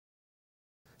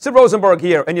Sid Rosenberg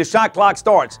here, and your shot clock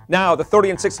starts. Now, the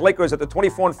 30-6 Lakers at the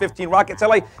 24-15 Rockets.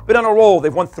 LA been on a roll.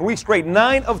 They've won 3 straight,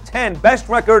 9 of 10. Best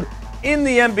record in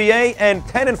the NBA, and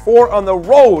 10-4 on the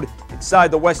road inside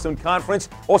the Western Conference.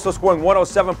 Also scoring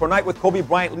 107 per night with Kobe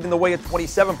Bryant leading the way at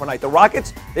 27 per night. The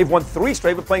Rockets, they've won 3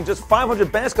 straight, but playing just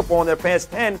 500 basketball in their past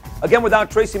 10. Again,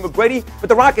 without Tracy McGrady, but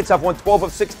the Rockets have won 12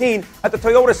 of 16 at the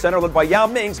Toyota Center, led by Yao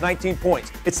Ming's 19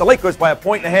 points. It's the Lakers by 1.5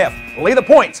 points. Lay the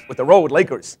points with the road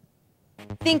Lakers.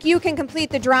 Think you can complete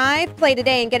the drive? Play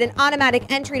today and get an automatic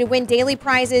entry to win daily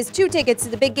prizes, 2 tickets to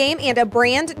the big game, and a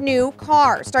brand new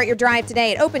car. Start your drive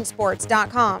today at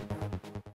opensports.com.